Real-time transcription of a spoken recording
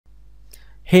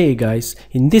Hey guys,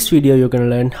 in this video you're gonna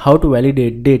learn how to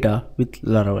validate data with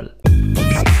Laravel.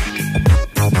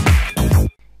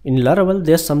 In Laravel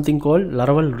there's something called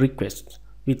Laravel Requests.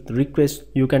 With requests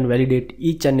you can validate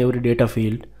each and every data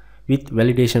field with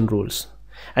validation rules,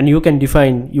 and you can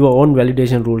define your own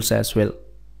validation rules as well.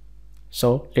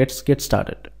 So let's get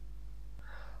started.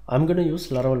 I'm gonna use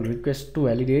Laravel Request to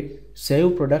validate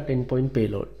save product endpoint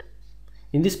payload.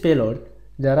 In this payload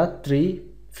there are three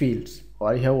fields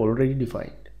I have already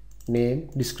defined: name,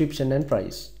 description and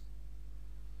price.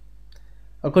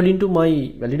 According to my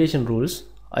validation rules,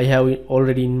 I have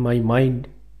already in my mind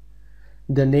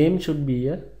the name should be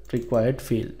a required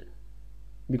field,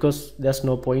 because there's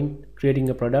no point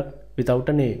creating a product without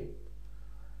a name.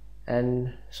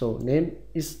 And so name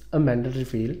is a mandatory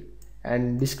field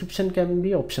and description can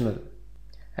be optional,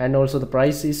 and also the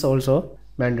price is also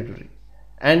mandatory.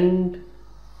 And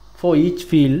for each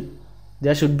field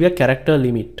there should be a character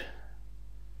limit.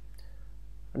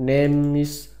 Name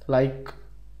is like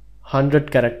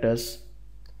 100 characters,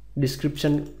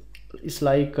 description is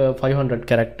like 500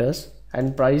 characters,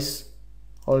 and price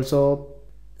also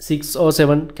 6 or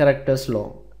 7 characters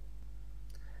long,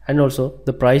 and also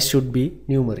the price should be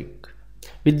numeric.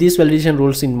 With these validation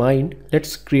rules in mind,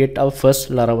 let's create our first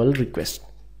Laravel request.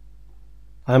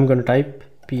 I'm going to type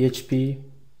php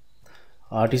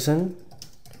artisan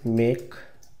make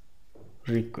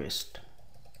request,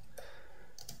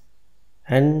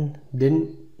 and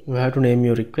then you have to name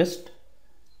your request.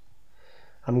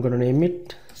 I'm going to name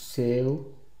it save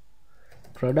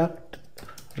product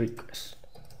request.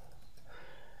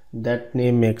 That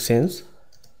name makes sense.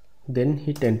 Then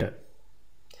hit enter.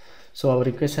 So our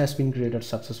request has been created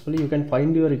successfully. You can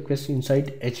find your request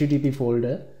inside HTTP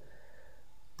folder.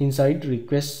 Inside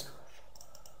request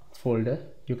folder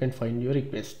you can find your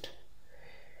request.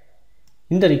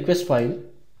 In the request file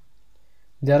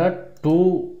there are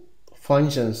two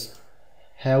functions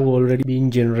have already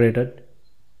been generated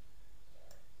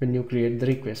when you create the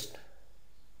request: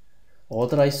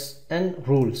 authorize and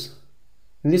rules.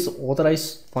 In this authorize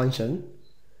function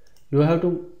you have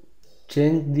to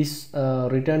change this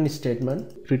return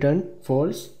statement, return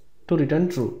false to return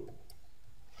true,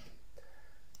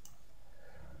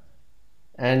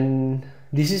 and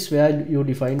this is where you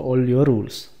define all your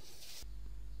rules.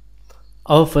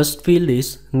 Our first field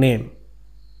is name,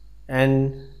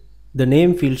 and the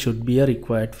name field should be a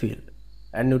required field,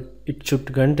 and it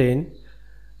should contain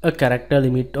a character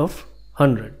limit of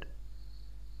 100.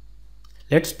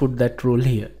 Let's put that rule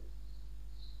here.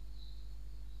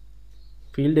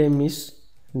 Field name is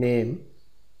name,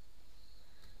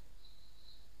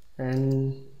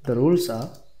 and the rules are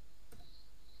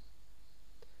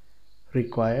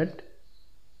required,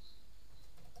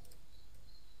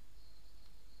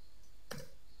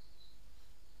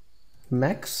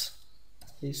 max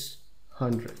is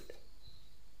 100.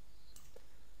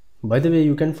 By the way,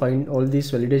 you can find all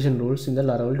these validation rules in the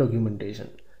Laravel documentation,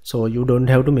 so you don't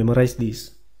have to memorize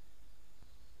these.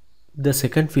 The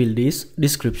second field is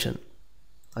description.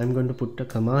 I'm going to put a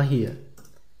comma here,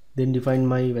 then define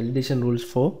my validation rules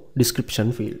for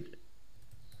description field.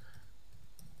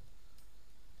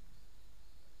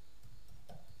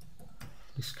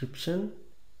 Description,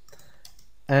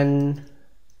 and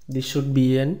this should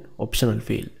be an optional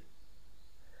field,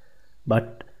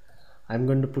 but I'm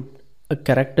going to put a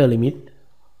character limit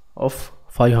of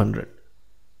 500,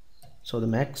 so the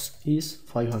max is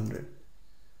 500.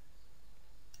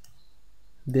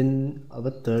 Then our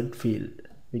third field,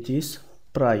 which is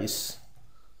price,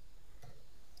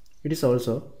 it is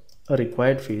also a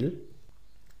required field,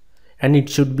 and it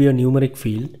should be a numeric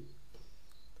field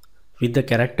with the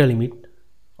character limit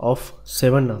of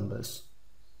 7 numbers.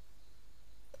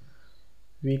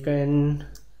 We can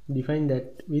define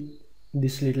that with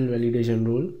this little validation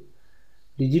rule: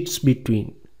 digits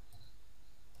between.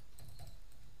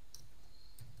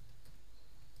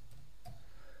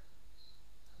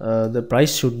 The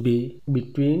price should be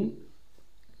between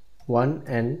 1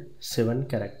 and 7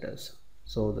 characters,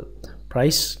 so the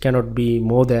price cannot be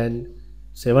more than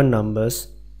 7 numbers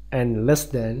and less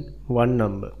than 1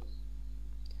 number.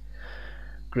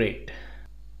 Great.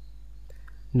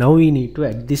 Now we need to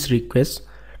add this request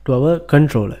to our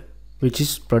controller, which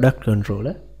is product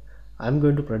controller. I'm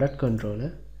going to product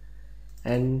controller,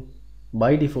 and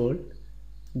by default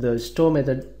the store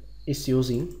method is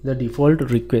using the default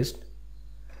request,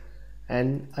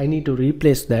 and I need to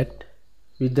replace that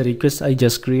with the request I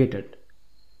just created,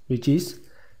 which is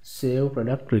save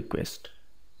product request.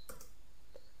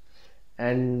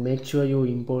 And make sure you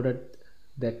imported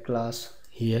that class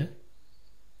here.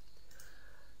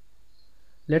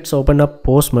 Let's open up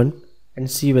Postman and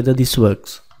see whether this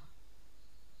works.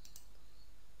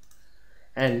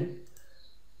 And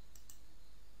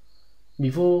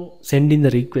before sending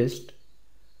the request,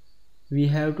 we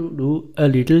have to do a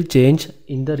little change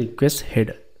in the request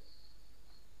header.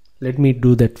 Let me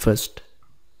do that first.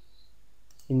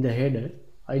 In the header,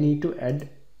 I need to add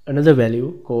another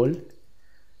value called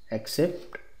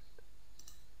accept,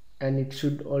 and it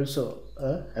should also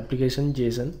a application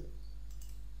JSON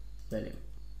value.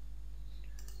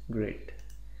 Great.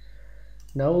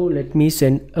 Now let me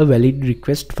send a valid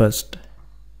request first.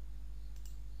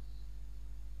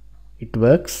 It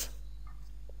works.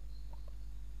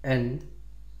 And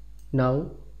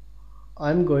now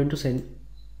I'm going to send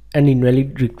an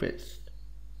invalid request.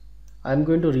 I'm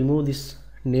going to remove this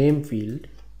name field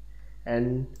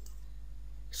and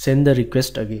send the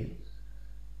request again.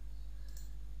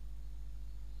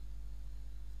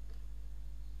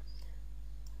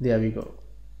 There we go.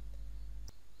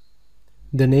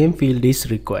 The name field is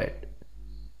required.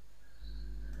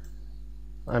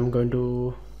 I'm going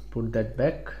to put that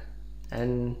back,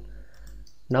 and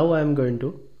now I'm going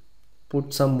to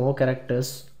put some more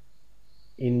characters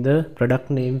in the product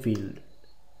name field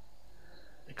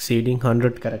exceeding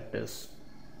 100 characters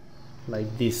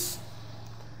like this.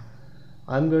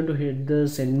 I'm going to hit the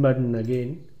send button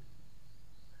again.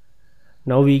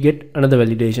 Now we get another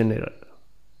validation error.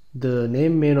 The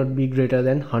name may not be greater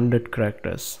than 100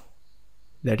 characters.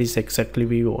 That is exactly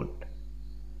we want.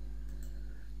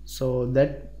 So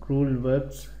that rule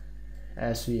works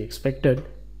as we expected.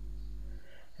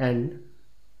 And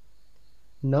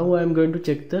now I'm going to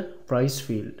check the price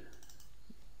field.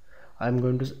 I'm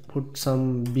going to put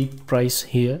some big price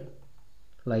here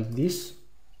like this.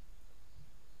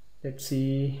 Let's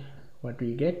see what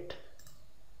we get.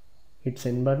 Hit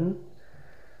send button.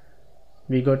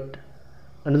 We got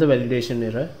another validation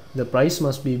error. The price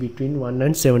must be between 1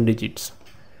 and 7 digits.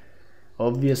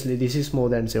 Obviously this is more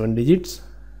than 7 digits.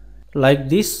 Like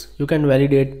this, you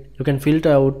can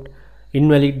filter out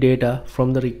invalid data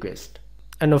from the request.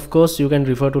 And of course you can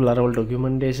refer to Laravel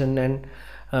documentation and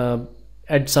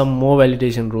add some more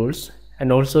validation rules,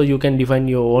 and also you can define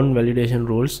your own validation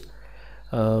rules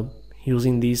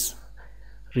using these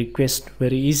requests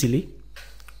very easily.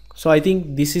 So I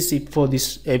think this is it for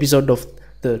this episode of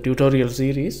the tutorial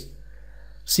series.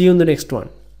 See you in the next one.